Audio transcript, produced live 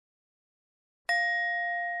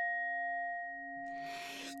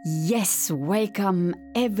Yes, welcome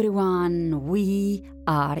everyone. We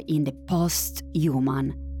are in the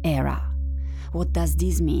post-human era. What does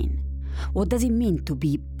this mean? What does it mean to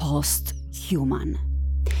be post-human?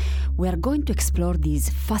 We are going to explore this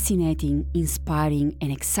fascinating, inspiring,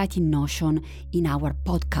 and exciting notion in our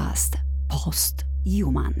podcast,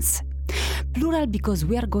 Post-Humans. Plural because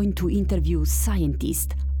we are going to interview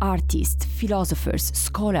scientists, artists, philosophers,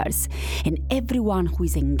 scholars, and everyone who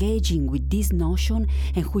is engaging with this notion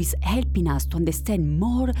and who is helping us to understand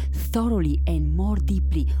more thoroughly and more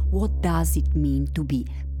deeply what does it mean to be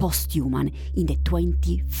post-human in the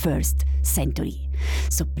 21st century.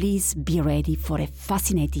 So please be ready for a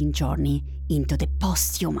fascinating journey into the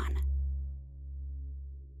post-human.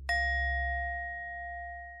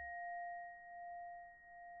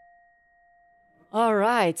 All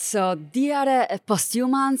right, so dear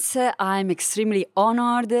posthumans, I'm extremely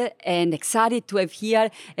honored and excited to have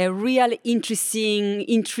here a real interesting,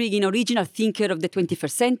 intriguing, original thinker of the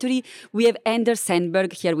 21st century. We have Anders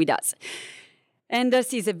Sandberg here with us.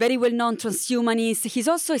 Anders is a very well-known transhumanist. He's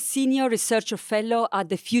also a senior researcher fellow at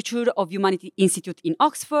the Future of Humanity Institute in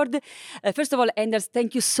Oxford. First of all, Anders,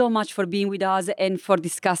 thank you so much for being with us and for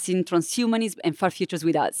discussing transhumanism and far futures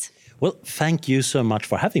with us. Well, thank you so much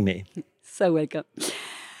for having me. So welcome.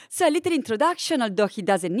 So a little introduction, although he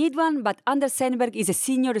doesn't need one, but Anders Sandberg is a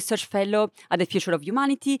senior research fellow at the Future of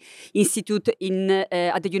Humanity Institute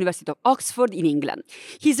at the University of Oxford in England.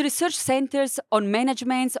 His research centers on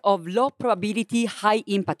management of low probability, high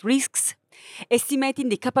impact risks, estimating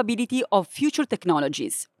the capability of future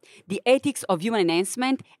technologies, the ethics of human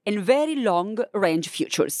enhancement, and very long-range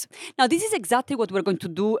futures. Now, this is exactly what we're going to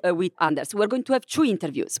do with Anders. We're going to have two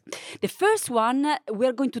interviews. The first one,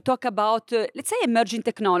 we're going to talk about, let's say, emerging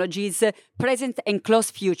technologies, present and close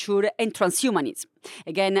future, and transhumanism.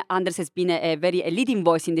 Again, Anders has been a leading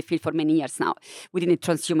voice in the field for many years now within the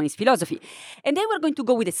transhumanist philosophy. And then we're going to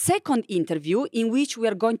go with a second interview in which we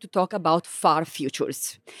are going to talk about far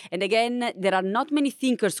futures. And again, there are not many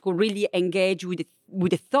thinkers who really engage with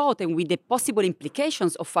the thought and with the possible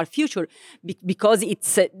implications of far future because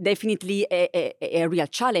it's definitely a real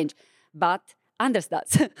challenge. But Anders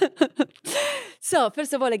does. So,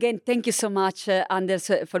 first of all, again, thank you so much, Anders,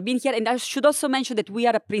 for being here. And I should also mention that we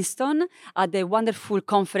are at Princeton at the wonderful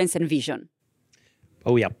conference Envision.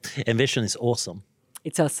 Oh, yeah. Envision is awesome.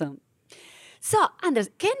 It's awesome. So, Anders,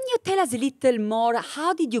 can you tell us a little more?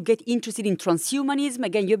 How did you get interested in transhumanism?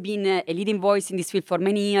 Again, you've been a leading voice in this field for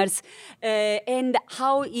many years. And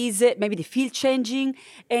how is maybe the field changing?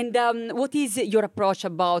 And what is your approach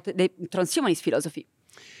about the transhumanist philosophy?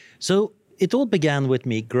 So, it all began with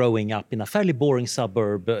me growing up in a fairly boring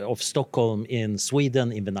suburb of Stockholm in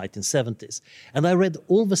Sweden in the 1970s. And I read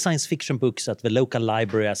all the science fiction books at the local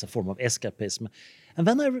library as a form of escapism. And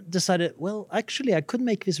then I decided, well, actually, I could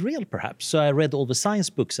make this real, perhaps. So I read all the science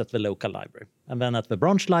books at the local library. And then at the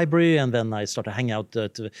branch library, and then I started hanging out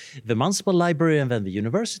at the municipal library, and then the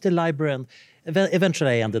university library, and eventually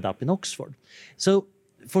I ended up in Oxford. So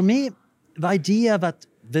for me, the idea that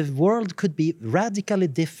the world could be radically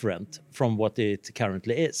different from what it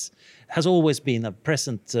currently is has always been a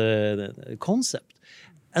present concept.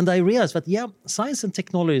 And I realized that, yeah, science and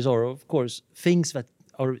technologies are, of course, things that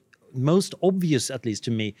are most obvious, at least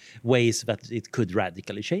to me, ways that it could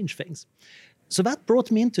radically change things. So that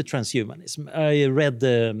brought me into transhumanism. I read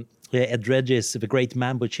Ed Regge's The Great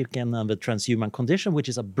Mambo Chicken and the Transhuman Condition, which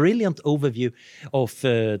is a brilliant overview of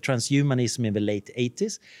transhumanism in the late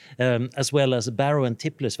 80s, as well as Barrow and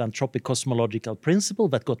Tipler's Anthropic Cosmological Principle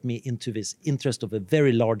that got me into this interest of a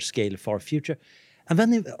very large-scale far future. And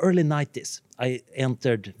then in the early 90s, I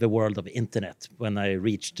entered the world of internet when I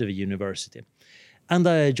reached the university. And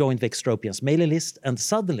I joined the Extropians mailing list, and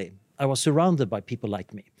suddenly I was surrounded by people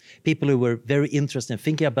like me, people who were very interested in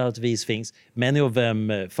thinking about these things, many of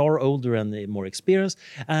them far older and more experienced.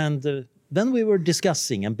 And then we were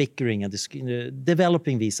discussing and bickering and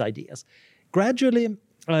developing these ideas. Gradually,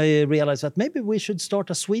 I realized that maybe we should start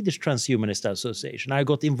a Swedish Transhumanist Association. I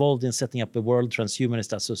got involved in setting up the World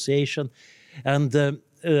Transhumanist Association, and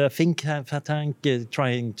think tank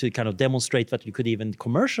trying to kind of demonstrate that you could even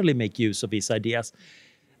commercially make use of these ideas.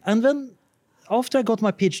 And then after I got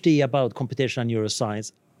my PhD about computational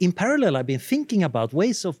neuroscience, in parallel, I've been thinking about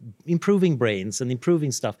ways of improving brains and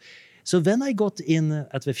improving stuff. So then I got in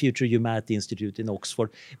at the Future Humanity Institute in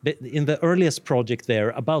Oxford, in the earliest project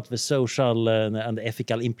there about the social and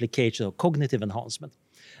ethical implications of cognitive enhancement.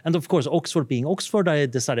 And of course, Oxford being Oxford, I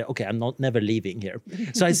decided, okay, I'm not never leaving here.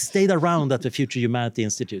 So I stayed around at the Future Humanity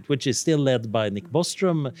Institute, which is still led by Nick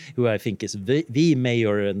Bostrom, who I think is the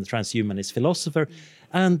mayor and transhumanist philosopher.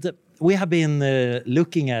 And we have been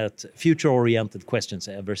looking at future-oriented questions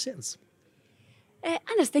ever since.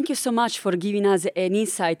 Anders, thank you so much for giving us an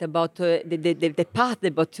insight about the path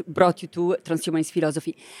that brought you to transhumanist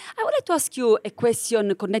philosophy. I would like to ask you a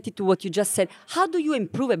question connected to what you just said. How do you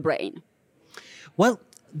improve a brain? Well,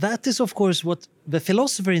 that is, of course, what the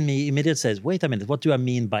philosopher in me immediately says, wait a minute, what do I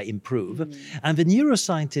mean by improve? And the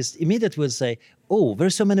neuroscientist immediately will say, oh,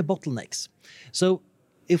 there's so many bottlenecks. So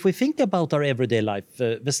if we think about our everyday life,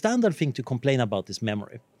 the standard thing to complain about is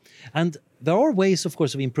memory. And there are ways, of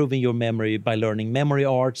course, of improving your memory by learning memory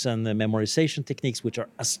arts and memorization techniques, which are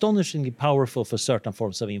astonishingly powerful for certain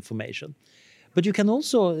forms of information. But you can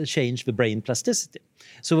also change the brain plasticity.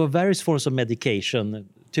 So there are various forms of medication,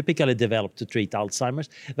 typically developed to treat Alzheimer's,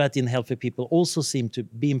 that in healthy people also seem to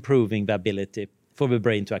be improving the ability for the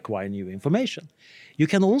brain to acquire new information. You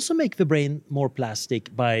can also make the brain more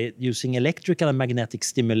plastic by using electrical and magnetic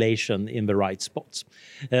stimulation in the right spots.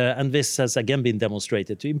 And this has again been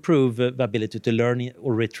demonstrated to improve the ability to learn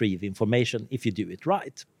or retrieve information if you do it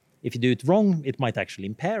right. If you do it wrong, it might actually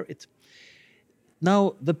impair it.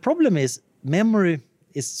 Now, the problem is memory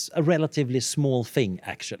is a relatively small thing,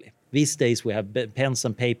 actually. These days we have pens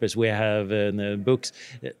and papers, we have books.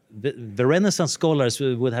 The Renaissance scholars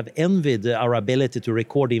would have envied our ability to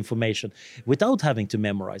record information without having to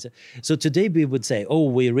memorize it. So today we would say, oh,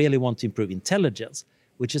 we really want to improve intelligence,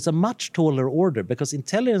 which is a much taller order, because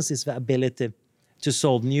intelligence is the ability to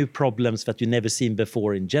solve new problems that you've never seen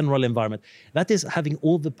before in general environment. That is having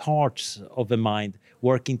all the parts of the mind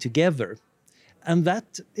working together. And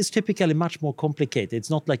that is typically much more complicated. It's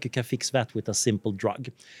not like you can fix that with a simple drug.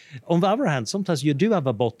 On the other hand, sometimes you do have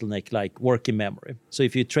a bottleneck like working memory. So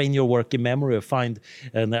if you train your working memory or find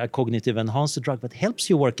a cognitive enhancer drug that helps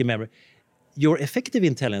you work in memory, your effective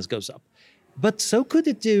intelligence goes up. But so could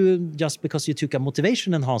it do just because you took a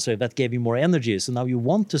motivation enhancer that gave you more energy, so now you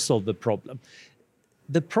want to solve the problem.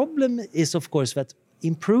 The problem is, of course, that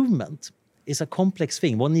improvement is a complex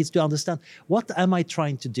thing. One needs to understand, what am I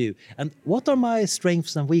trying to do? And what are my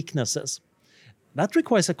strengths and weaknesses? That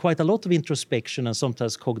requires quite a lot of introspection and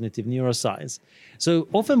sometimes cognitive neuroscience. So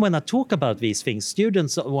often when I talk about these things,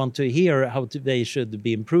 students want to hear how they should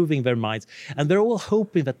be improving their minds. And they're all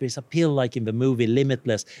hoping that there's a pill like in the movie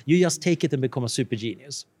Limitless. You just take it and become a super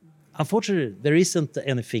genius. Unfortunately, there isn't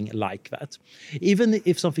anything like that. Even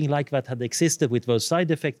if something like that had existed with those side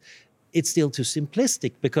effects, it's still too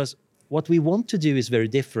simplistic, because what we want to do is very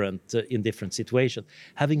different in different situations.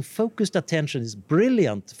 Having focused attention is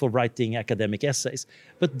brilliant for writing academic essays,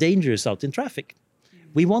 but dangerous out in traffic.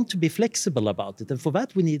 We want to be flexible about it, and for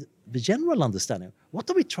that we need the general understanding. What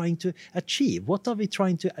are we trying to achieve? What are we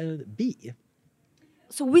trying to be?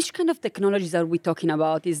 So which kind of technologies are we talking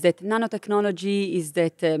about? Is that nanotechnology? Is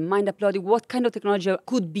that mind uploading? What kind of technology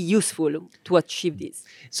could be useful to achieve this?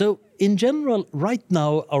 So in general, right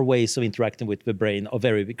now, our ways of interacting with the brain are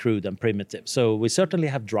very crude and primitive. So we certainly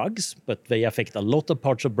have drugs, but they affect a lot of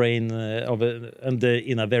parts of brain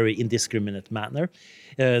in a very indiscriminate manner.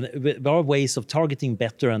 There are ways of targeting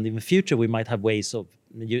better, and in the future we might have ways of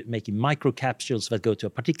making microcapsules that go to a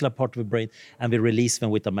particular part of the brain, and we release them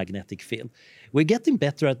with a magnetic field. We're getting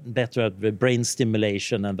better at the brain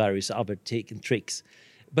stimulation and various other tricks.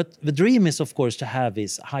 But the dream is, of course, to have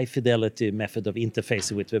this high-fidelity method of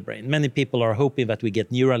interfacing with the brain. Many people are hoping that we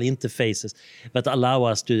get neural interfaces that allow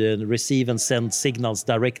us to receive and send signals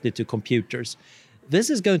directly to computers. This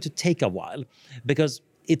is going to take a while, because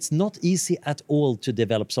it's not easy at all to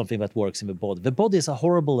develop something that works in the body. The body is a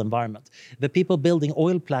horrible environment. The people building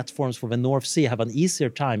oil platforms for the North Sea have an easier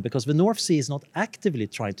time, because the North Sea is not actively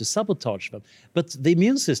trying to sabotage them, but the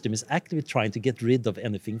immune system is actively trying to get rid of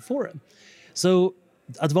anything foreign. So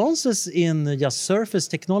advances in just surface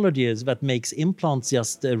technologies that makes implants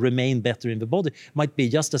just remain better in the body might be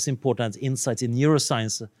just as important as insights in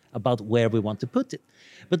neuroscience about where we want to put it.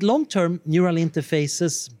 But long-term neural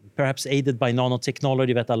interfaces, perhaps aided by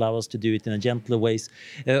nanotechnology that allow us to do it in a gentler ways.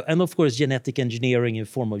 And of course, genetic engineering in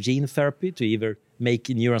form of gene therapy to either make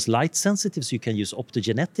neurons light sensitive, so you can use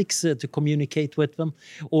optogenetics to communicate with them,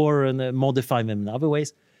 or modify them in other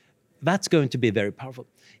ways. That's going to be very powerful.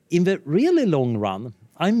 In the really long run,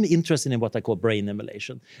 I'm interested in what I call brain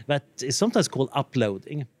emulation. That is sometimes called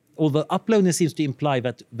uploading. Although uploading seems to imply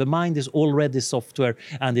that the mind is already software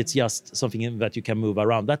and it's just something that you can move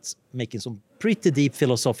around. That's making some pretty deep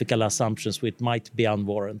philosophical assumptions which might be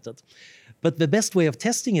unwarranted. But the best way of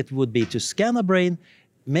testing it would be to scan a brain,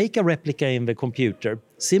 make a replica in the computer,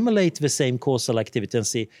 simulate the same causal activity and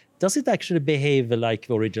see, does it actually behave like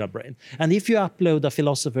the original brain? And if you upload a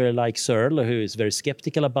philosopher like Searle, who is very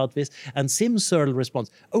skeptical about this, and Searle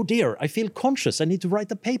responds, oh dear, I feel conscious, I need to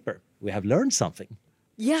write a paper. We have learned something.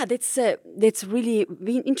 Yeah, that's really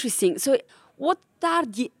interesting. So what are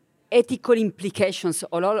the ethical implications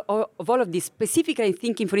of all of this, specifically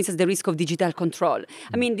thinking, for instance, the risk of digital control?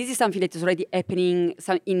 I mean, this is something that is already happening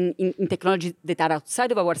in technologies that are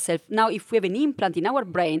outside of ourselves. Now, if we have an implant in our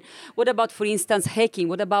brain, what about, for instance, hacking?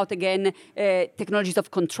 What about, again, technologies of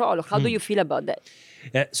control? How do you feel about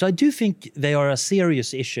that? So I do think they are a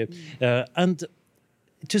serious issue. And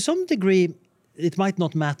to some degree, it might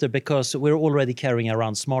not matter because we're already carrying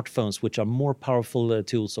around smartphones, which are more powerful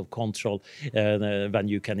tools of control than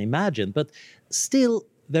you can imagine. But still,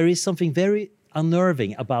 there is something very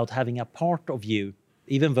unnerving about having a part of you,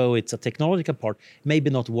 even though it's a technological part, maybe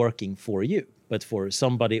not working for you, but for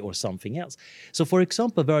somebody or something else. So, for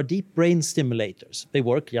example, there are deep brain stimulators. They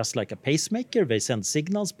work just like a pacemaker. They send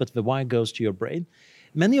signals, but the wire goes to your brain.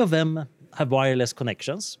 Many of them have wireless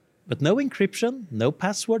connections, but no encryption, no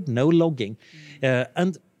password, no logging.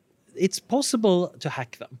 And it's possible to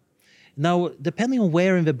hack them. Now, depending on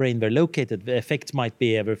where in the brain they're located, the effect might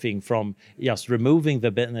be everything from just removing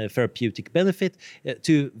the therapeutic benefit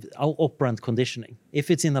to operant conditioning.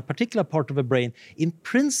 If it's in a particular part of the brain, in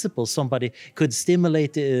principle, somebody could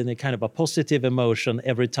stimulate a kind of a positive emotion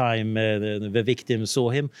every time the victim saw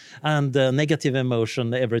him, and a negative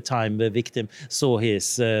emotion every time the victim saw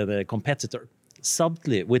his competitor,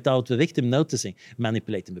 subtly, without the victim noticing,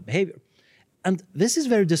 manipulating the behavior. And this is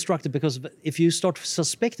very destructive because if you start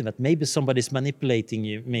suspecting that maybe somebody's manipulating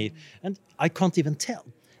me and I can't even tell,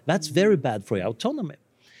 that's very bad for your autonomy.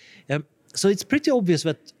 So it's pretty obvious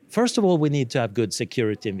that, first of all, we need to have good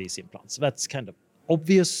security in these implants. That's kind of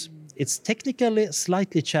obvious. It's technically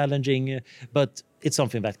slightly challenging, but it's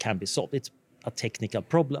something that can be solved. It's a technical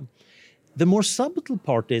problem. The more subtle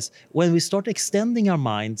part is when we start extending our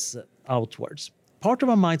minds outwards. Part of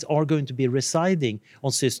our minds are going to be residing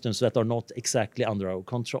on systems that are not exactly under our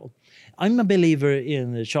control. I'm a believer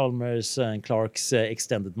in Chalmers and Clark's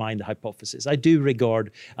extended mind hypothesis. I do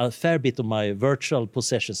regard a fair bit of my virtual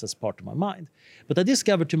possessions as part of my mind. But I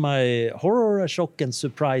discovered to my horror, shock and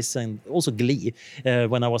surprise and also glee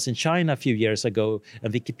when I was in China a few years ago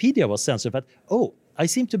and Wikipedia was censored that, I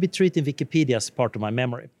seem to be treating Wikipedia as part of my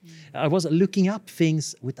memory. I was looking up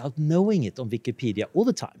things without knowing it on Wikipedia all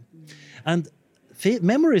the time. And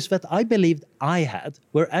memories that I believed I had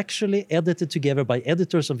were actually edited together by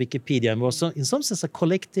editors on Wikipedia and was in some sense a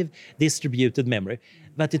collective distributed memory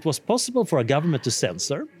that it was possible for a government to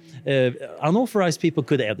censor. Unauthorized people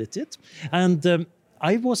could edit it. And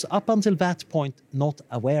I was up until that point not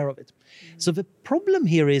aware of it. So the problem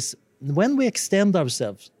here is when we extend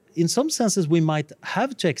ourselves, in some senses we might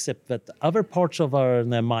have to accept that other parts of our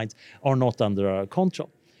minds are not under our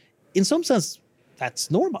control. In some sense,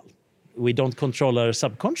 that's normal. We don't control our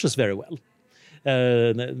subconscious very well.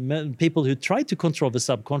 People who try to control the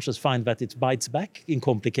subconscious find that it bites back in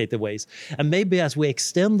complicated ways. And maybe as we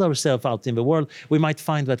extend ourselves out in the world, we might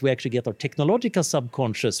find that we actually get our technological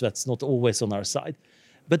subconscious that's not always on our side.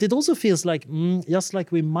 But it also feels like, just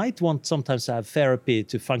like we might want sometimes to have therapy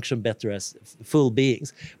to function better as full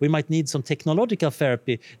beings, we might need some technological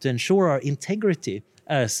therapy to ensure our integrity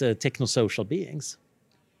as technosocial beings.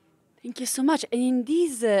 Thank you so much. And in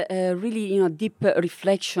this really deep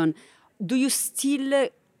reflection, do you still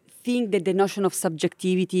think that the notion of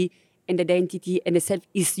subjectivity and identity and the self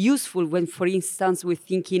is useful when, for instance, we're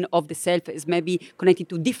thinking of the self as maybe connected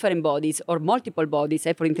to different bodies or multiple bodies?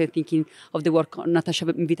 For instance, thinking of the work on Natasha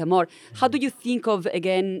Vita-More. How do you think of,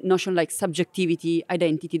 again, notion like subjectivity,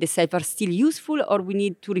 identity, the self are still useful, or we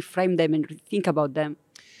need to reframe them and think about them?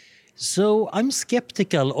 So I'm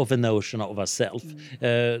skeptical of the notion of a self.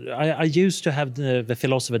 I used to have the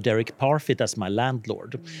philosopher Derek Parfit as my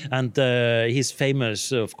landlord. And he's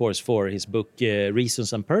famous, of course, for his book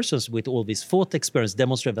Reasons and Persons, with all this thought experience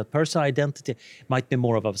demonstrate that personal identity might be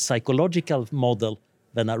more of a psychological model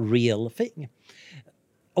than a real thing.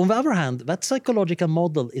 On the other hand, that psychological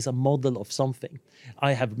model is a model of something.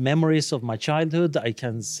 I have memories of my childhood. I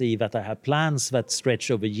can see that I have plans that stretch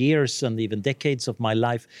over years and even decades of my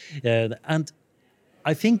life. And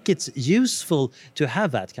I think it's useful to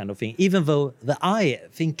have that kind of thing, even though the I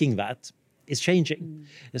thinking that is changing.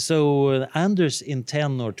 So Anders in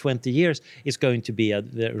 10 or 20 years is going to be a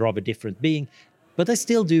rather different being. But I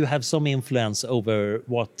still do have some influence over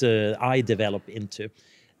what I develop into.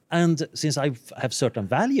 And since I have certain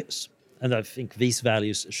values, and I think these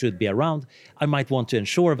values should be around, I might want to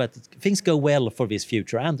ensure that things go well for these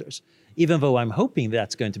future Anders. even though I'm hoping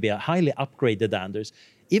that's going to be a highly upgraded Anders,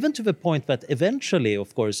 even to the point that eventually,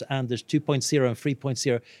 of course, Anders 2.0 and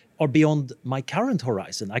 3.0 are beyond my current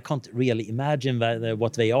horizon. I can't really imagine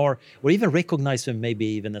what they are, or even recognize them maybe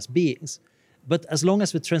even as beings. But as long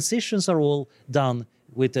as the transitions are all done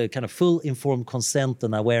with a kind of full informed consent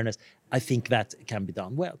and awareness, I think that can be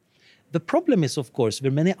done well. The problem is, of course,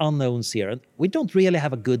 there are many unknowns here, and we don't really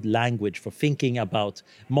have a good language for thinking about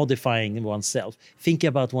modifying oneself, thinking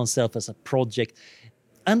about oneself as a project,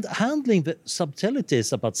 and handling the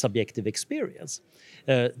subtleties about subjective experience.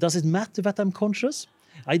 Does it matter that I'm conscious?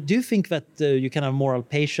 I do think that you can have moral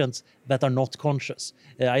patients that are not conscious.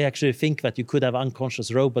 I actually think that you could have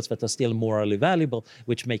unconscious robots that are still morally valuable,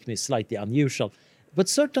 which makes me slightly unusual. But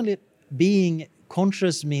certainly being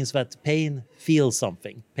conscious means that pain feels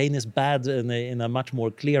something. Pain is bad in a much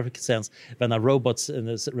more clear sense than a robot's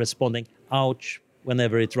responding, ouch,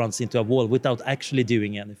 whenever it runs into a wall without actually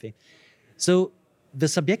doing anything. So the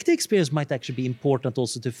subjective experience might actually be important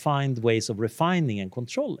also to find ways of refining and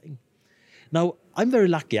controlling. Now, I'm very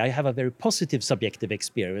lucky. I have a very positive subjective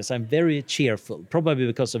experience. I'm very cheerful, probably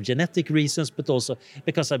because of genetic reasons, but also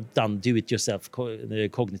because I've done do-it-yourself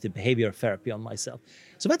cognitive behavior therapy on myself.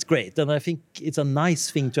 So that's great. And I think it's a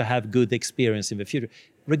nice thing to have good experience in the future,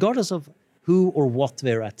 regardless of who or what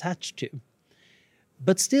they're attached to.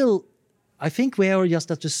 But still, I think we are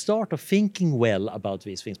just at the start of thinking well about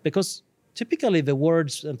these things, because typically the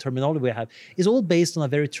words and terminology we have is all based on a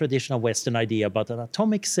very traditional Western idea about an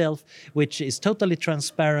atomic self, which is totally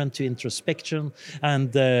transparent to introspection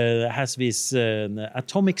and has this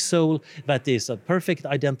atomic soul that is a perfect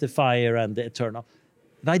identifier and eternal.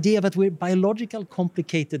 The idea that we're biological,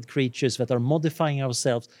 complicated creatures that are modifying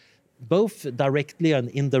ourselves both directly and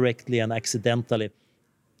indirectly and accidentally,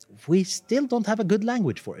 we still don't have a good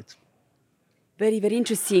language for it. Very, very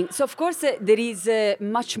interesting. So, of course, there is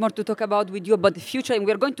much more to talk about with you about the future, and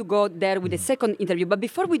we're going to go there with the second interview. But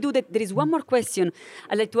before we do that, there is one more question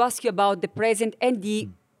I'd like to ask you about the present and the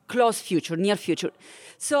close future, near future.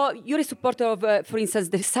 So, you're a supporter of, for instance,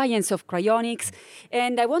 the science of cryonics,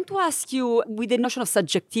 and I want to ask you with the notion of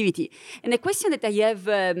subjectivity. And the question that I have,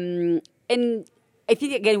 and I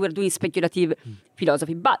think, again, we're doing speculative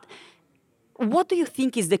philosophy, but what do you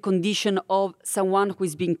think is the condition of someone who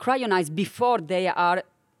is being cryonized before they are,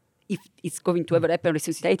 if it's going to ever happen,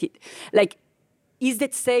 resuscitated? Like, is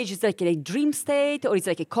that stage is like a dream state, or is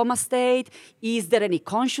it like a coma state? Is there any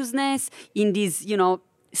consciousness in this,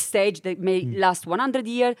 stage that may last 100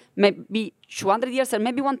 years, maybe 200 years, or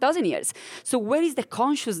maybe 1,000 years? So where is the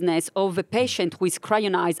consciousness of a patient who is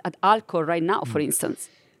cryonized at Alcor right now, for instance?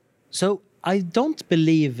 So I don't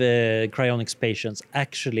believe cryonics patients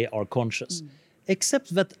actually are conscious,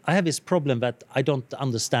 except that I have this problem that I don't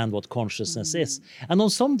understand what consciousness is. And on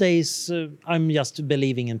some days, I'm just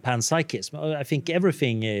believing in panpsychism. I think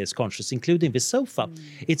everything is conscious, including the sofa.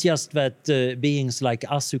 It's just that beings like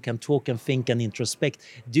us who can talk and think and introspect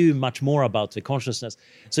do much more about the consciousness.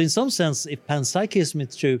 So in some sense, if panpsychism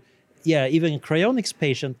is true, yeah, even a cryonics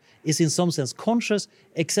patient is in some sense conscious,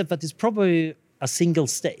 except that it's probably a single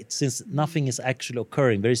state, since nothing is actually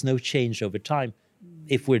occurring. There is no change over time,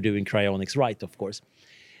 if we're doing cryonics right, of course.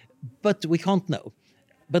 But we can't know.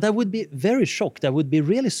 But I would be very shocked. I would be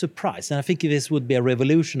really surprised. And I think this would be a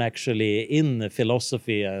revolution, actually, in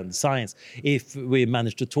philosophy and science, if we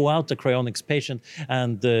managed to thaw out a cryonics patient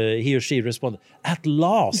and he or she responded, "At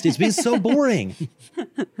last, it's been so boring."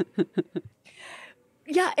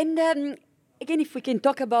 Yeah, and again, if we can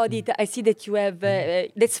talk about it, I see that you have,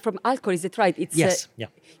 that's from Alcor, is that right? It's, yes, yeah.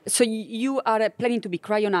 So you are planning to be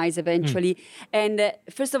cryonized eventually. And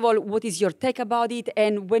first of all, what is your take about it?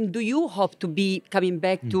 And when do you hope to be coming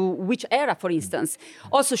back to which era, for instance?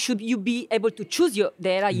 Also, should you be able to choose the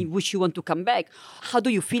era in which you want to come back? How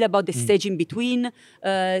do you feel about the stage in between?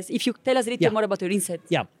 If you tell us a little more about your insight.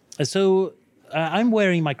 Yeah, so I'm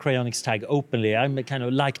wearing my cryonics tag openly. I'm kind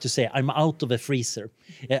of like to say I'm out of the freezer.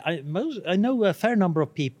 I know a fair number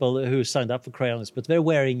of people who signed up for cryonics, but they're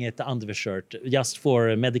wearing it under the shirt just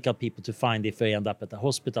for medical people to find if they end up at the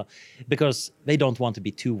hospital, because they don't want to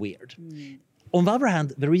be too weird. On the other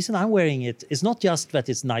hand, the reason I'm wearing it is not just that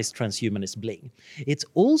it's nice transhumanist bling. It's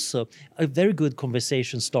also a very good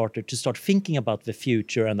conversation starter to start thinking about the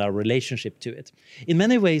future and our relationship to it. In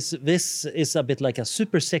many ways, this is a bit like a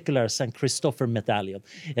super secular St. Christopher medallion.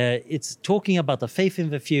 It's talking about a faith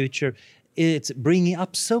in the future. It's bringing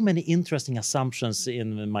up so many interesting assumptions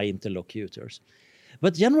in my interlocutors.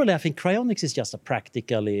 But generally, I think cryonics is just a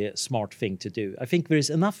practically smart thing to do. I think there is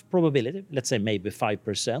enough probability, let's say maybe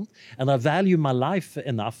 5%, and I value my life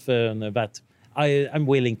enough that I'm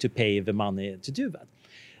willing to pay the money to do that.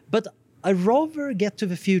 But I rather get to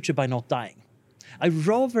the future by not dying. I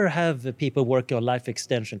rather have people working on life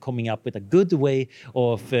extension coming up with a good way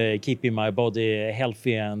of keeping my body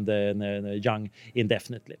healthy and young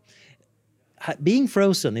indefinitely. Being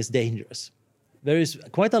frozen is dangerous. There is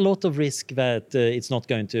quite a lot of risk that it's not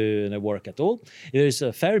going to work at all. There is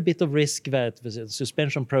a fair bit of risk that the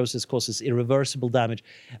suspension process causes irreversible damage.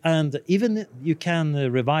 And even you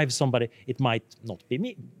can revive somebody, it might not be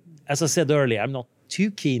me. As I said earlier, I'm not too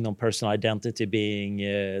keen on personal identity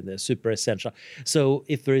being super essential. So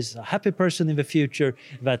if there is a happy person in the future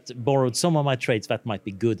that borrowed some of my traits, that might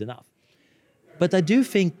be good enough. But I do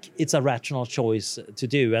think it's a rational choice to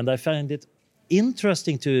do, and I find it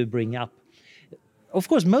interesting to bring up. Of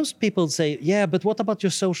course, most people say, yeah, but what about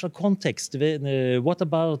your social context? What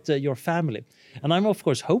about your family? And I'm, of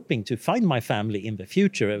course, hoping to find my family in the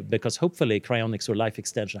future because hopefully cryonics or life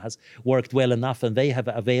extension has worked well enough and they have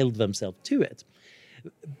availed themselves to it.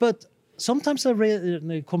 But sometimes I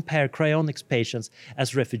compare cryonics patients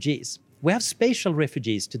as refugees. We have spatial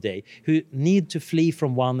refugees today who need to flee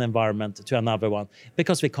from one environment to another one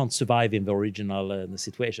because they can't survive in the original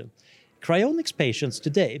situation. Cryonics patients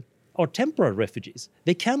today are temporary refugees.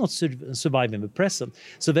 They cannot survive in the present.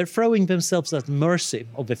 So they're throwing themselves at mercy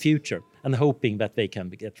of the future and hoping that they can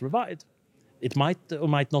get revived. It might or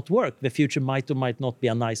might not work. The future might or might not be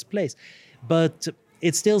a nice place. But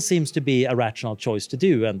it still seems to be a rational choice to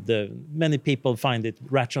do. And many people find it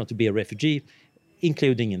rational to be a refugee,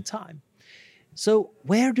 including in time. So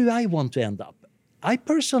where do I want to end up? I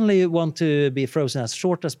personally want to be frozen as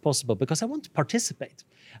short as possible because I want to participate.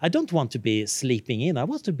 I don't want to be sleeping in. I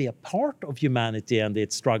want to be a part of humanity and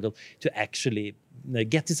its struggle to actually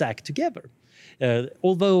get its act together.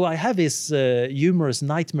 Although I have this humorous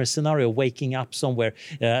nightmare scenario waking up somewhere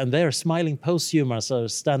and there smiling post-humans are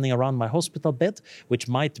standing around my hospital bed, which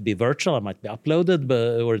might be virtual, it might be uploaded,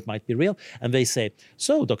 or it might be real. And they say,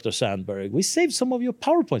 so, Dr. Sandberg, we saved some of your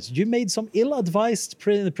PowerPoints. You made some ill-advised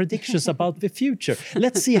predictions about the future.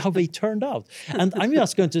 Let's see how they turned out. And I'm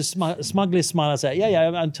just going to smugly smile and say, yeah,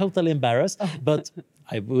 I'm totally embarrassed, but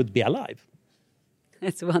I would be alive.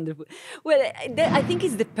 That's wonderful. Well, I think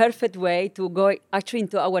it's the perfect way to go actually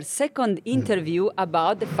into our second interview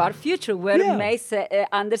about the far future, where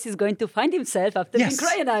Anders is going to find himself after being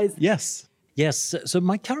cryonised. Yes. So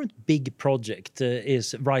my current big project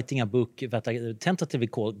is writing a book that I tentatively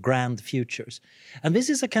call Grand Futures. And this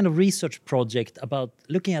is a kind of research project about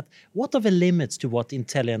looking at what are the limits to what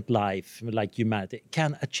intelligent life, like humanity,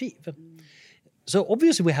 can achieve. So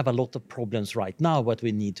obviously we have a lot of problems right now that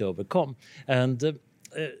we need to overcome. And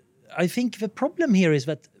I think the problem here is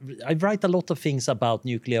that I write a lot of things about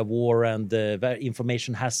nuclear war and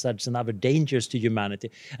information hazards and other dangers to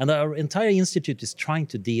humanity. And our entire institute is trying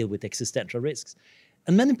to deal with existential risks.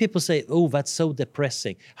 And many people say, oh, that's so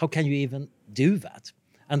depressing. How can you even do that?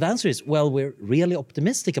 And the answer is, well, we're really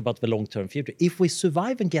optimistic about the long-term future. If we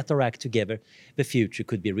survive and get our act together, the future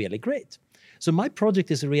could be really great. So my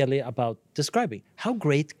project is really about describing how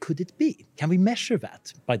great could it be? Can we measure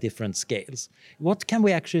that by different scales? What can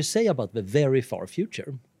we actually say about the very far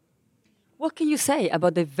future? What can you say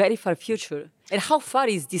about the very far future? And how far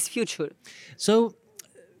is this future? So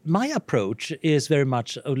my approach is very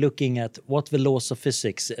much looking at what the laws of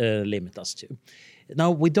physics limit us to.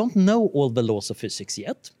 Now, we don't know all the laws of physics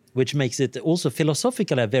yet, which makes it also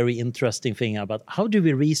philosophically a very interesting thing about how do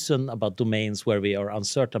we reason about domains where we are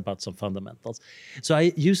uncertain about some fundamentals. So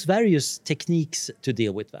I use various techniques to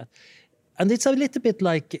deal with that. And it's a little bit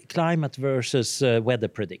like climate versus weather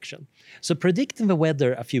prediction. So predicting the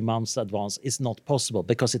weather a few months in advance is not possible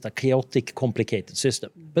because it's a chaotic, complicated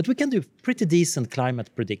system. But we can do pretty decent climate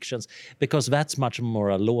predictions because that's much more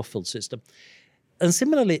a lawful system. And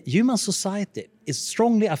similarly, human society is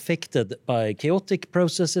strongly affected by chaotic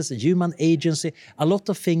processes, human agency, a lot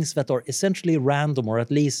of things that are essentially random, or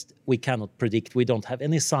at least we cannot predict. We don't have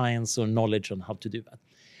any science or knowledge on how to do that.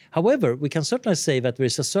 However, we can certainly say that there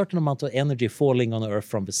is a certain amount of energy falling on Earth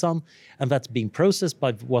from the sun, and that's being processed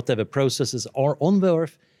by whatever processes are on the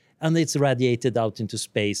Earth, and it's radiated out into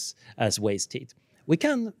space as waste heat. We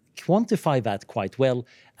can quantify that quite well,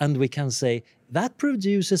 and we can say that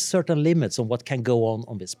produces certain limits on what can go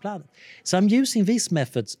on this planet. So I'm using these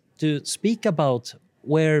methods to speak about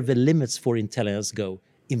where the limits for intelligence go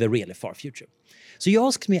in the really far future. So you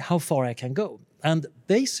asked me how far I can go. And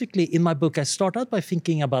basically, in my book, I start out by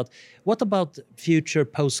thinking about what about future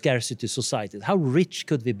post-scarcity societies? How rich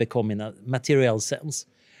could we become in a material sense?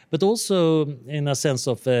 But also in a sense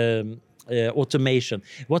of automation.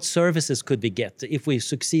 What services could we get if we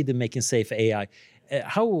succeed in making safe AI?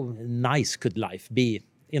 How nice could life be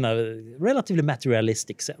in a relatively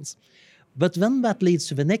materialistic sense? But then that leads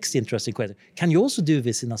to the next interesting question. Can you also do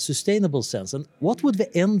this in a sustainable sense? And what would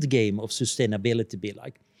the end game of sustainability be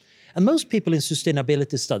like? And most people in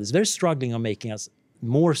sustainability studies, they're struggling on making us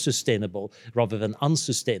more sustainable rather than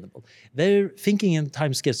unsustainable. They're thinking in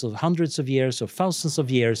timescales of hundreds of years or thousands of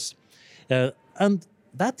years, and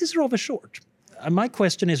that is rather short. And my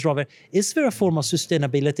question is rather, is there a form of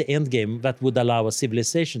sustainability endgame that would allow a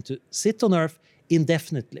civilization to sit on Earth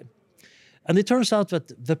indefinitely? And it turns out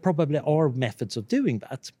that there probably are methods of doing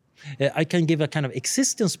that. I can give a kind of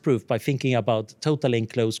existence proof by thinking about totally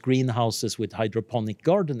enclosed greenhouses with hydroponic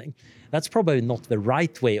gardening. That's probably not the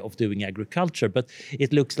right way of doing agriculture, but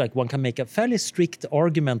it looks like one can make a fairly strict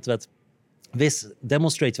argument that this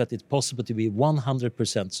demonstrates that it's possible to be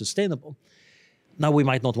 100% sustainable. Now, we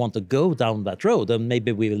might not want to go down that road, and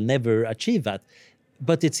maybe we will never achieve that,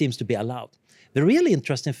 but it seems to be allowed. The really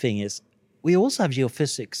interesting thing is we also have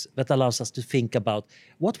geophysics that allows us to think about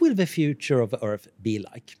what will the future of Earth be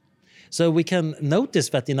like. So we can notice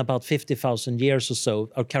that in about 50,000 years or so,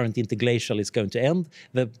 our current interglacial is going to end.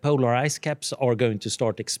 The polar ice caps are going to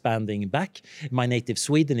start expanding back. My native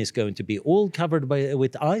Sweden is going to be all covered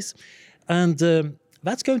with ice. And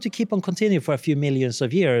that's going to keep on continuing for a few millions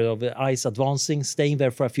of years of ice advancing, staying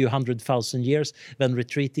there for a few 100,000 years, then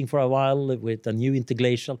retreating for a while with a new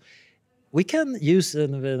interglacial. We can use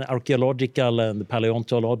an archaeological and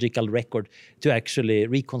paleontological record to actually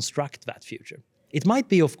reconstruct that future. It might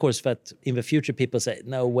be, of course, that in the future people say,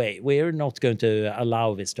 no way, we're not going to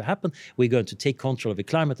allow this to happen. We're going to take control of the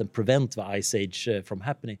climate and prevent the ice age from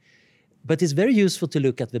happening. But it's very useful to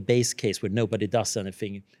look at the base case where nobody does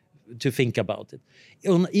anything, to think about it.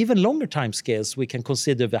 On even longer time scales, we can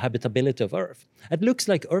consider the habitability of Earth. It looks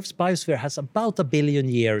like Earth's biosphere has about 1 billion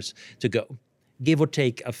years to go, give or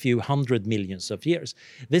take a few 100 millions of years.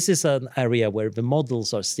 This is an area where the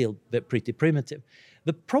models are still pretty primitive.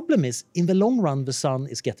 The problem is, in the long run, the sun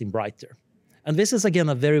is getting brighter. And this is, again,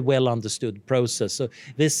 a very well understood process. So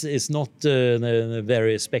this is not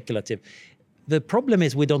very speculative. The problem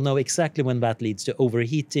is we don't know exactly when that leads to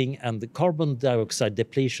overheating and the carbon dioxide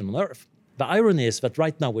depletion on Earth. The irony is that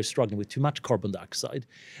right now we're struggling with too much carbon dioxide.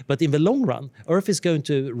 But in the long run, Earth is going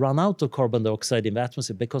to run out of carbon dioxide in the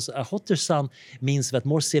atmosphere because a hotter sun means that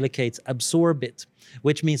more silicates absorb it,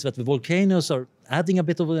 which means that the volcanoes are adding a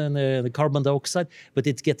bit of the carbon dioxide, but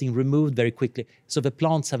it's getting removed very quickly. So the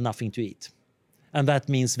plants have nothing to eat. And that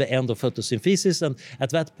means the end of photosynthesis. And at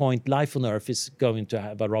that point, life on Earth is going to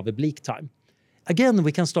have a rather bleak time. Again,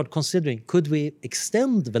 we can start considering, could we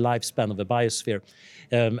extend the lifespan of the biosphere?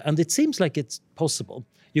 And it seems like it's possible.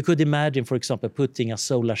 You could imagine, for example, putting a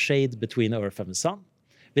solar shade between Earth and the sun.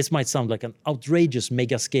 This might sound like an outrageous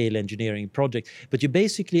mega-scale engineering project, but you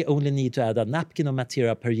basically only need to add a napkin of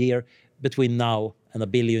material per year between now and 1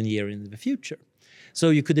 billion years in the future. So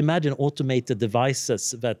you could imagine automated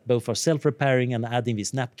devices that both are self-repairing and adding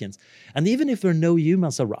these napkins. And even if there are no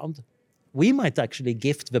humans around, we might actually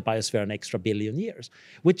gift the biosphere an extra 1 billion years,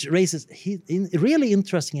 which raises really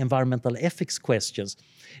interesting environmental ethics questions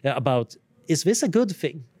about, is this a good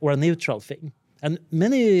thing or a neutral thing? And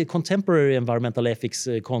many contemporary environmental ethics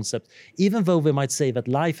concepts, even though we might say that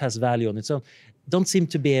life has value on its own, don't seem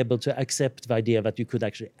to be able to accept the idea that you could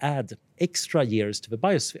actually add extra years to the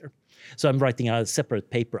biosphere. So I'm writing a separate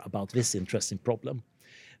paper about this interesting problem.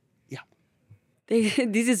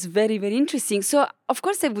 This is very, very interesting. So, of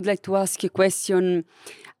course, I would like to ask you a question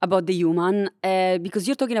about the human, because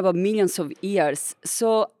you're talking about millions of years.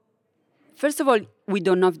 So, first of all, we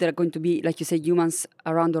don't know if there are going to be, like you say, humans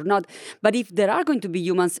around or not. But if there are going to be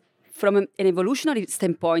humans, from an evolutionary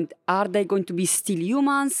standpoint, are they going to be still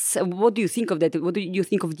humans? What do you think of that? What do you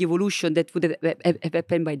think of the evolution that would have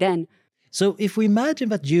happened by then? So, if we imagine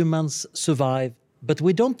that humans survive, but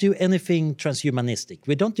we don't do anything transhumanistic.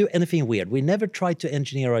 We don't do anything weird. We never try to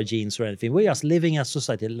engineer our genes or anything. We're just living as a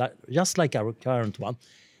society, just like our current one.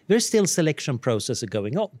 There's still selection processes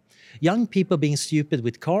going on. Young people being stupid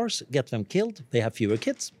with cars get them killed. They have fewer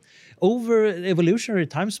kids. Over evolutionary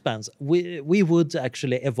time spans, we would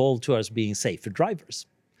actually evolve towards being safer drivers,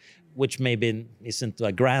 which maybe isn't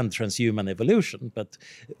a grand transhuman evolution, but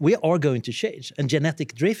we are going to change. And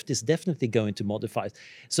genetic drift is definitely going to modify.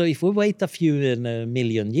 So if we wait a few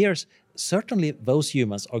million years, certainly those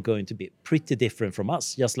humans are going to be pretty different from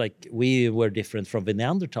us, just like we were different from the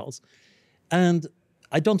Neanderthals. And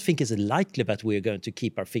I don't think it's likely that we're going to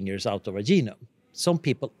keep our fingers out of our genome. Some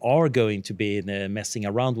people are going to be messing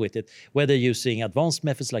around with it, whether using advanced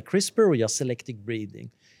methods like CRISPR or just selective breeding.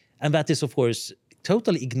 And that is, of course,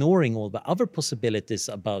 totally ignoring all the other possibilities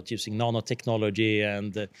about using nanotechnology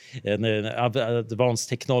and other advanced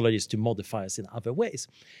technologies to modify us in other ways.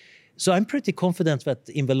 So I'm pretty confident that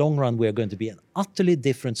in the long run, we are going to be an utterly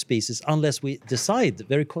different species unless we decide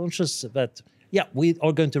very conscious that, yeah, we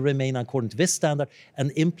are going to remain according to this standard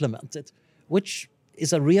and implement it, which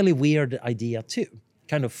is a really weird idea too.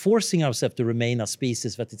 Kind of forcing ourselves to remain a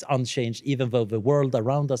species that is unchanged, even though the world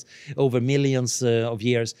around us over millions of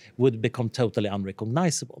years would become totally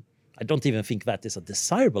unrecognizable. I don't even think that is a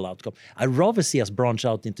desirable outcome. I'd rather see us branch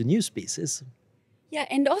out into new species. Yeah,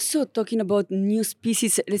 and also talking about new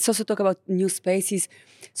species, let's also talk about new spaces.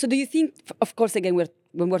 So do you think, of course, again,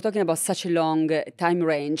 when we're talking about such a long time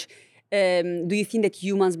range, do you think that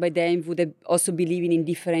humans by then would also be living in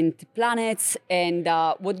different planets? And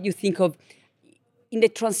what do you think of, in the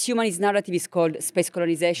transhumanist narrative is called space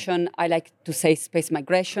colonization. I like to say space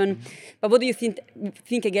migration. But what do you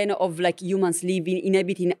think again of like humans living,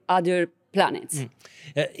 inhabiting other planets?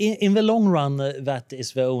 In the long run, that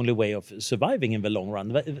is the only way of surviving in the long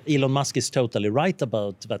run. Elon Musk is totally right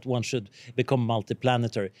about that one should become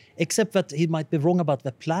multiplanetary, except that he might be wrong about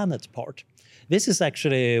the planet part. This is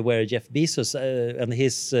actually where Jeff Bezos and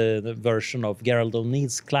his version of Gerald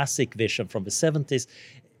O'Neill's classic vision from the 70s,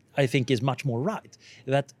 I think, is much more right.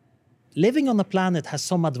 That living on a planet has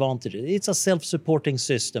some advantages. It's a self-supporting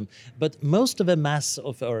system, but most of the mass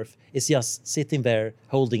of Earth is just sitting there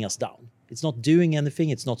holding us down. It's not doing anything,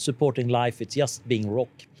 it's not supporting life, it's just being rock.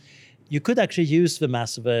 You could actually use the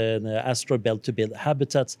mass of an asteroid belt to build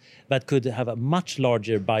habitats that could have a much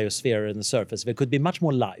larger biosphere in the surface. There could be much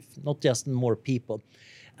more life, not just more people.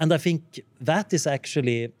 And I think that is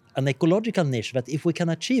actually an ecological niche that if we can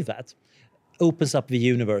achieve that, opens up the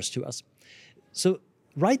universe to us. So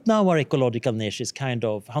right now our ecological niche is kind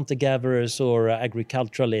of hunter-gatherers or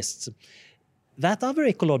agriculturalists. That other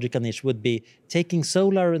ecological niche would be taking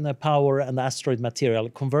solar and power and asteroid material,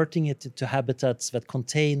 converting it to habitats that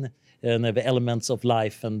contain the elements of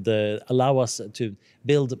life and allow us to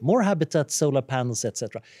build more habitats, solar panels,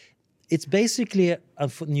 etc. It's basically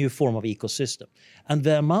a new form of ecosystem. And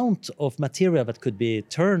the amount of material that could be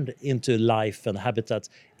turned into life and habitats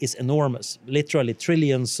is enormous. Literally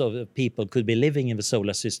trillions of people could be living in the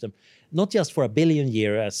solar system, not just for 1 billion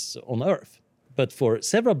years as on Earth, but for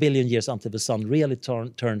several billion years until the sun really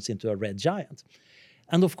turns into a red giant.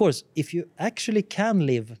 And of course, if you actually can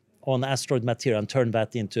live on asteroid material and turn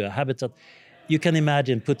that into a habitat, you can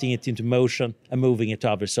imagine putting it into motion and moving it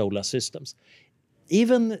to other solar systems.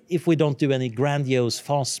 Even if we don't do any grandiose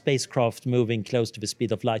fast spacecraft moving close to the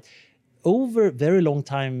speed of light, over very long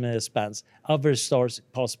time spans, other stars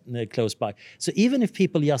pass close by. So even if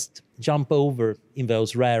people just jump over in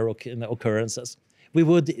those rare occurrences, we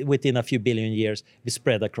would, within a few billion years, be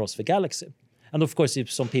spread across the galaxy. And of course, if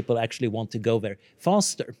some people actually want to go there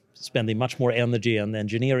faster, spending much more energy and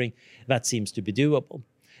engineering, that seems to be doable.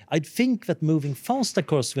 I think that moving fast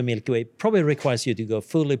across the Milky Way probably requires you to go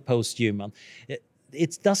fully post-human.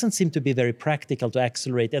 It doesn't seem to be very practical to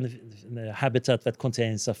accelerate any habitat that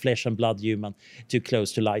contains a flesh and blood human too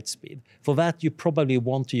close to light speed. For that, you probably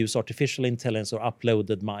want to use artificial intelligence or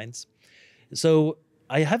uploaded minds. So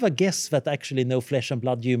I have a guess that actually no flesh and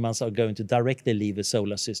blood humans are going to directly leave the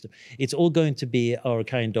solar system. It's all going to be our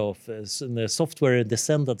kind of software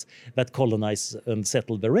descendants that colonize and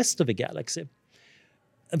settle the rest of the galaxy.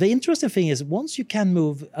 The interesting thing is, once you can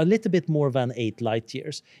move a little bit more than 8 light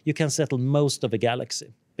years, you can settle most of the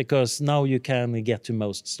galaxy, because now you can get to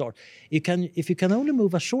most stars. If you can only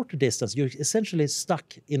move a shorter distance, you're essentially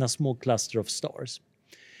stuck in a small cluster of stars.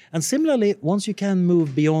 And similarly, once you can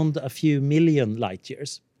move beyond a few million light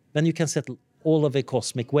years, then you can settle all of the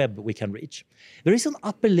cosmic web we can reach. There is an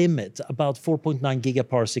upper limit about 4.9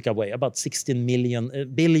 gigaparsec away, about 16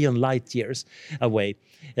 billion light years away,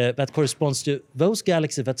 that corresponds to those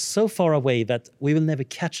galaxies that's so far away that we will never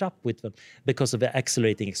catch up with them because of the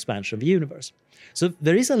accelerating expansion of the universe. So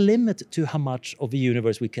there is a limit to how much of the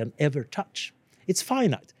universe we can ever touch. It's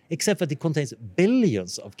finite, except that it contains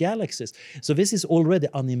billions of galaxies. So this is already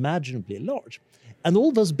unimaginably large. And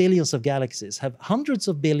all those billions of galaxies have hundreds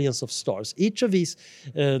of billions of stars. Each of these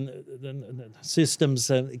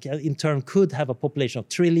systems, in turn, could have a population of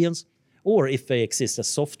trillions, or if they exist as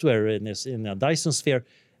software in a Dyson sphere,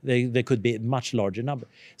 they could be a much larger number.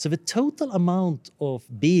 So the total amount of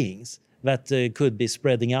beings that could be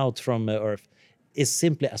spreading out from Earth is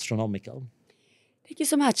simply astronomical. Thank you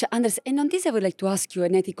so much, Anders. And on this, I would like to ask you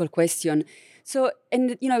an ethical question. So,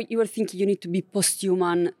 and you were thinking you need to be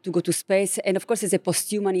post-human to go to space. And of course, as a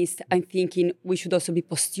post-humanist, I'm thinking we should also be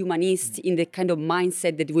post-humanist in the kind of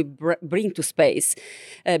mindset that we bring to space.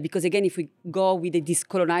 Because again, if we go with a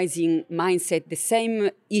decolonizing mindset, the same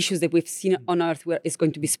issues that we've seen on Earth is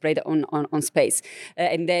going to be spread on space.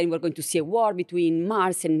 And then we're going to see a war between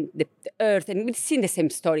Mars and the Earth. And we've seen the same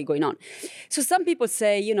story going on. So some people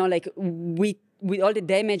say, with all the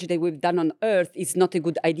damage that we've done on Earth, it's not a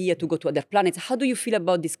good idea to go to other planets. How do you feel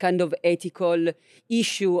about this kind of ethical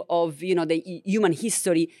issue of, the human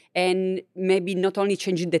history and maybe not only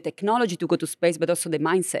changing the technology to go to space, but also the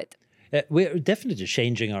mindset? We're definitely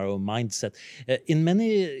changing our own mindset. In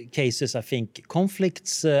many cases, I think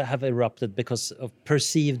conflicts have erupted because of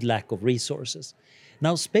perceived lack of resources.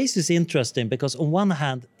 Now, space is interesting because on one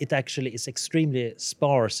hand, it actually is extremely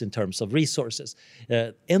sparse in terms of resources.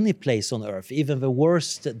 Any place on Earth, even the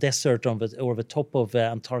worst desert or the top of the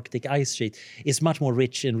Antarctic ice sheet, is much more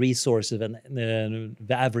rich in resources than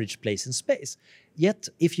the average place in space. Yet,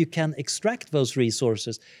 if you can extract those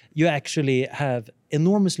resources, you actually have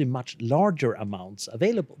enormously much larger amounts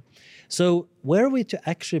available. So, were we to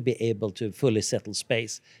actually be able to fully settle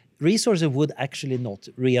space, resources would actually not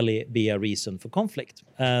really be a reason for conflict.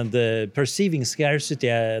 And perceiving scarcity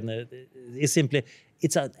is simply,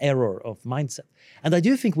 it's an error of mindset. And I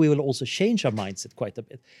do think we will also change our mindset quite a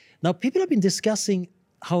bit. Now, people have been discussing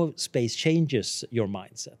how space changes your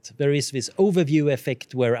mindset. There is this overview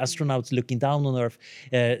effect where astronauts looking down on Earth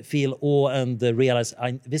feel awe and realize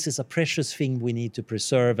this is a precious thing we need to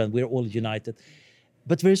preserve and we're all united.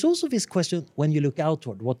 But there is also this question, when you look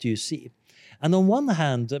outward, what do you see? And on one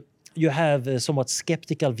hand, you have a somewhat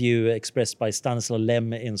skeptical view expressed by Stanislaw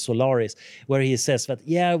Lem in Solaris, where he says that,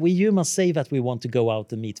 we humans say that we want to go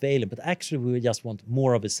out and meet the alien, but actually we just want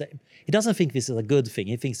more of the same. He doesn't think this is a good thing.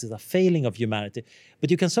 He thinks it's a failing of humanity.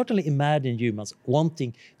 But you can certainly imagine humans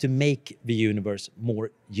wanting to make the universe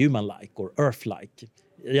more human-like or Earth-like.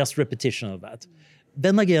 Just repetition of that.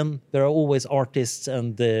 Then again, there are always artists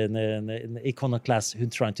and iconoclasts who are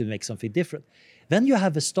trying to make something different. Then you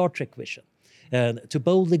have a Star Trek vision. To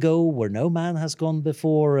boldly go where no man has gone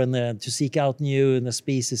before and to seek out new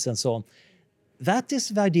species and so on. That is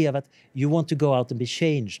the idea that you want to go out and be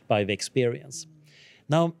changed by the experience.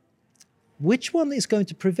 Now, which one is going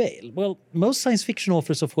to prevail? Well, most science fiction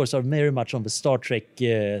authors, of course, are very much on the Star Trek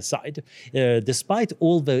side, despite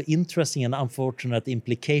all the interesting and unfortunate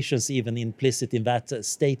implications even implicit in that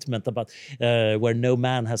statement about where no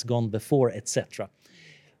man has gone before, etc.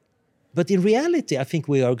 But in reality, I think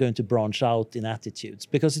we are going to branch out in attitudes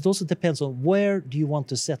because it also depends on where do you want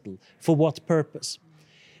to settle, for what purpose.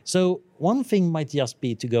 So one thing might just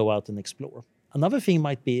be to go out and explore. Another thing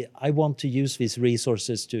might be I want to use these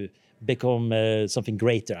resources to become something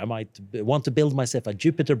greater. I might want to build myself a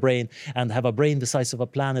Jupiter brain and have a brain the size of a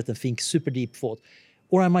planet and think super deep thought.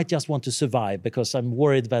 Or I might just want to survive because I'm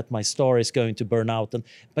worried that my star is going to burn out. And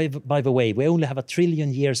by the way, we only have 1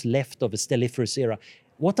 trillion years left of the stelliferous era.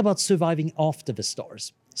 What about surviving after the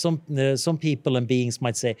stars? Some people and beings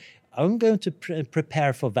might say, I'm going to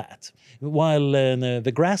prepare for that. While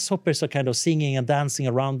the grasshoppers are kind of singing and dancing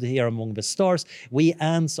around here among the stars, we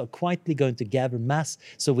ants are quietly going to gather mass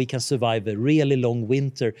so we can survive a really long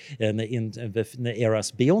winter in the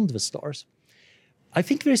eras beyond the stars. I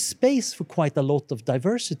think there is space for quite a lot of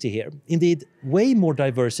diversity here. Indeed, way more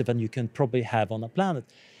diversity than you can probably have on a planet.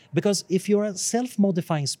 Because if you're a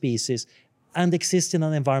self-modifying species and exist in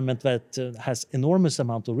an environment that has enormous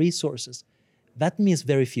amount of resources, that means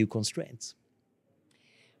very few constraints.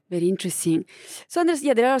 Very interesting. So, Anders,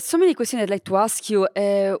 there are so many questions I'd like to ask you.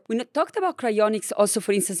 We talked about cryonics also,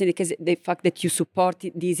 for instance, in the case the fact that you support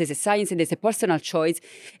this as a science and as a personal choice.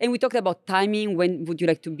 And we talked about timing. When would you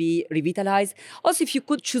like to be revitalized? Also, if you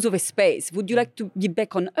could choose of a space, would you like to be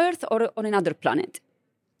back on Earth or on another planet?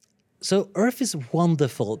 So Earth is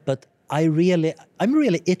wonderful, but I'm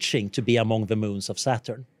really itching to be among the moons of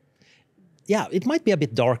Saturn. Yeah, it might be a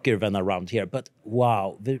bit darker than around here, but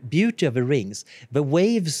wow, the beauty of the rings. The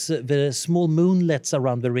waves, the small moonlets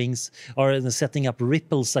around the rings are setting up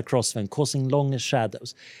ripples across them, causing long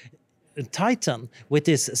shadows. Titan, with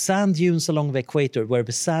its sand dunes along the equator, where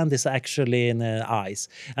the sand is actually in ice,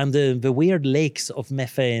 and the weird lakes of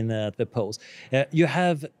methane at the poles. You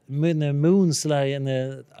have moons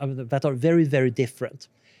that are very, very different.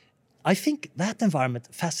 I think that environment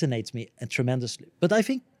fascinates me tremendously. But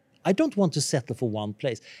I don't want to settle for one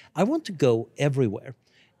place. I want to go everywhere.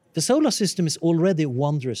 The solar system is already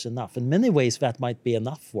wondrous enough. In many ways, that might be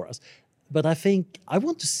enough for us. But I think I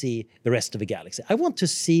want to see the rest of the galaxy. I want to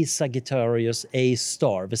see Sagittarius A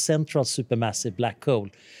star, the central supermassive black hole.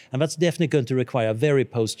 And that's definitely going to require a very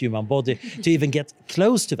post-human body to even get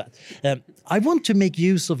close to that. I want to make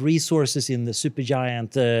use of resources in the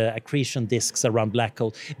supergiant accretion disks around black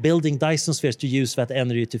hole, building Dyson spheres to use that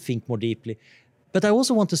energy to think more deeply. But I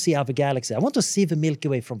also want to see other galaxies. I want to see the Milky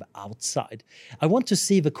Way from the outside. I want to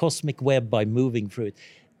see the cosmic web by moving through it.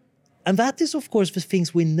 And that is, of course, the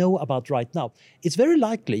things we know about right now. It's very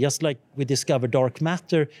likely, just like we discovered dark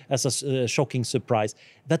matter as a shocking surprise,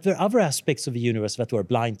 that there are other aspects of the universe that we're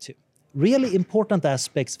blind to. Really important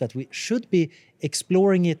aspects that we should be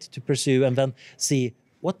exploring it to pursue and then see,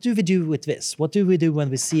 what do we do with this? What do we do when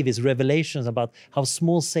we see these revelations about how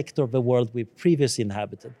small sector of the world we previously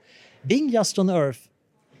inhabited? Being just on Earth,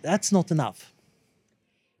 that's not enough.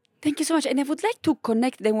 Thank you so much. And I would like to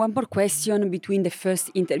connect then one more question between the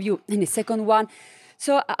first interview and the second one.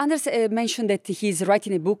 So Anders mentioned that he's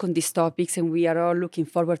writing a book on these topics, and we are all looking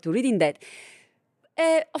forward to reading that.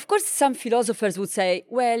 Of course, some philosophers would say,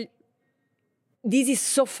 well, this is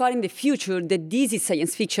so far in the future that this is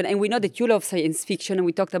science fiction. And we know that you love science fiction, and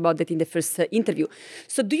we talked about that in the first interview.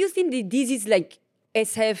 So do you think that this is like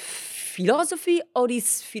SF philosophy or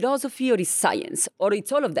is science, or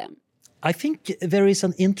it's all of them? I think there is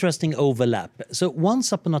an interesting overlap. So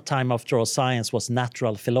once upon a time, after all, science was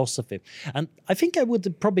natural philosophy. And I think I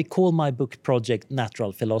would probably call my book project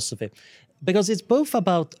Natural Philosophy, because it's both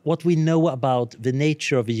about what we know about the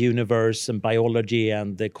nature of the universe and biology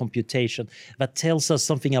and the computation that tells us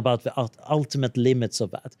something about the ultimate limits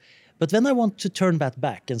of that. But then I want to turn that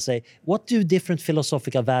back and say, what do different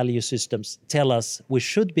philosophical value systems tell us we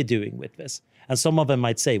should be doing with this? And some of them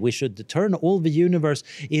might say we should turn all the universe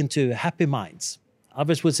into happy minds.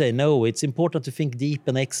 Others would say, no, it's important to think deep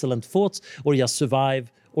and excellent thoughts, or just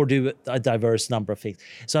survive, or do a diverse number of things.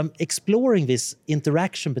 So I'm exploring this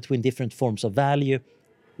interaction between different forms of value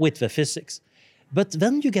with the physics. But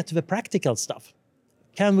then you get to the practical stuff.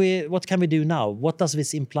 What can we do now? What does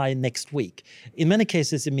this imply next week? In many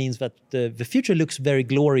cases, it means that the future looks very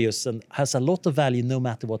glorious and has a lot of value no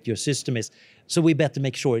matter what your system is. So we better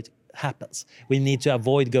make sure it happens. We need to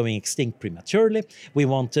avoid going extinct prematurely. We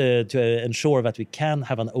want to ensure that we can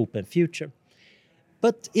have an open future.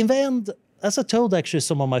 But in the end, as I told actually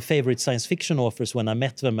some of my favorite science fiction authors when I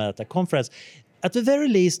met them at a conference, at the very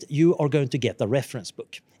least, you are going to get a reference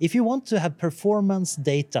book. If you want to have performance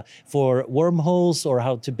data for wormholes or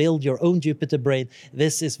how to build your own Jupyter brain,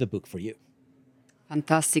 this is the book for you.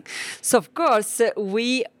 Fantastic. So, of course,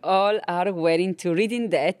 we all are waiting to reading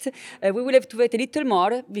that. We will have to wait a little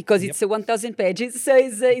more because it's 1,000 pages. So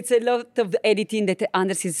it's a lot of editing that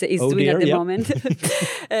Anders is doing at the moment.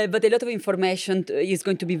 But a lot of information is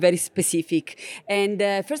going to be very specific. And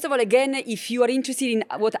first of all, again, if you are interested in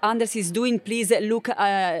what Anders is doing, please look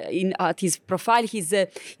at his profile. He's a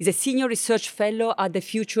senior research fellow at the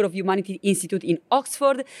Future of Humanity Institute in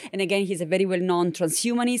Oxford. And again, he's a very well-known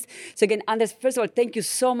transhumanist. So again, Anders, first of all, thank you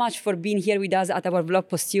so much for being here with us at our blog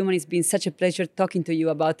Posthuman. It's been such a pleasure talking to you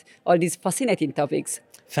about all these fascinating topics.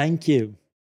 Thank you.